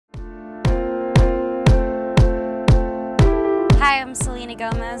Hi, I'm Selena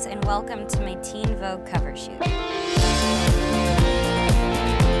Gomez, and welcome to my Teen Vogue cover shoot.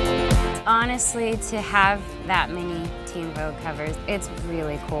 Honestly, to have that many Teen Vogue covers, it's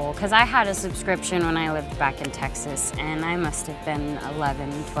really cool, because I had a subscription when I lived back in Texas, and I must have been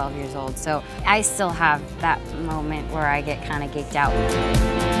 11, 12 years old, so I still have that moment where I get kind of geeked out.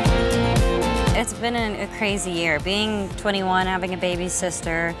 It's been a crazy year. Being 21, having a baby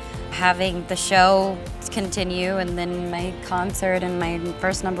sister, having the show continue, and then my concert and my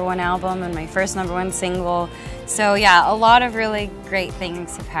first #1 album and my first #1 single. So yeah, a lot of really great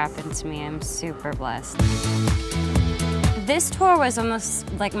things have happened to me. I'm super blessed. This tour was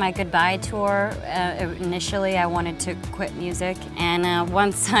almost like my goodbye tour. Initially, I wanted to quit music, and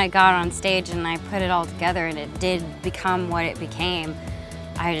once I got on stage and I put it all together and it did become what it became,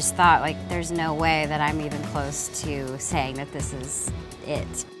 I just thought, like, there's no way that I'm even close to saying that this is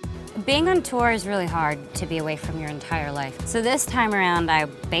it. Being on tour is really hard to be away from your entire life. So this time around, I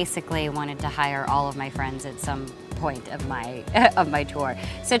basically wanted to hire all of my friends at some point of my tour.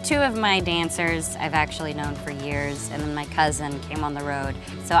 So 2 of my dancers I've actually known for years, and then my cousin came on the road.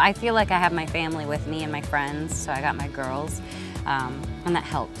 So I feel like I have my family with me and my friends, so I got my girls, and that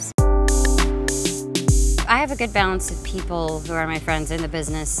helps. I have a good balance of people who are my friends in the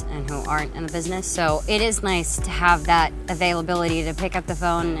business and who aren't in the business, so it is nice to have that availability to pick up the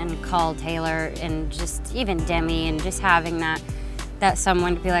phone and call Taylor and just even Demi, and just having that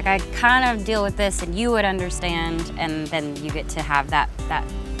someone to be like, I kind of deal with this and you would understand, and then you get to have that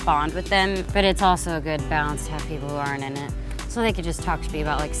bond with them. But it's also a good balance to have people who aren't in it, so they could just talk to me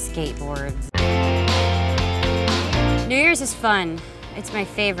about like skateboards. New Year's is fun. It's my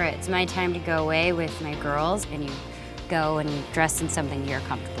favorite. It's my time to go away with my girls, and you go and dress in something you're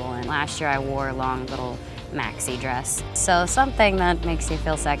comfortable in. Last year I wore a long little maxi dress. So something that makes you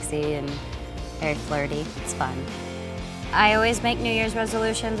feel sexy and very flirty. It's fun. I always make New Year's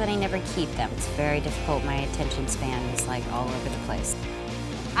resolutions and I never keep them. It's very difficult. My attention span is like all over the place.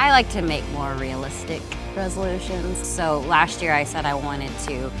 I like to make more realistic resolutions. So last year I said I wanted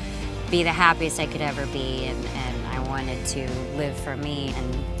to be the happiest I could ever be, and I wanted to live for me,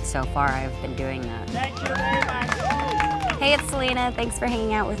 and so far I've been doing that. Thank you very much. Hey, it's Selena. Thanks for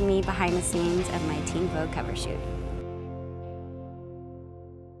hanging out with me behind the scenes of my Teen Vogue cover shoot.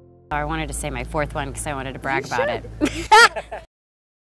 I wanted to say my 4th one because I wanted to brag about it.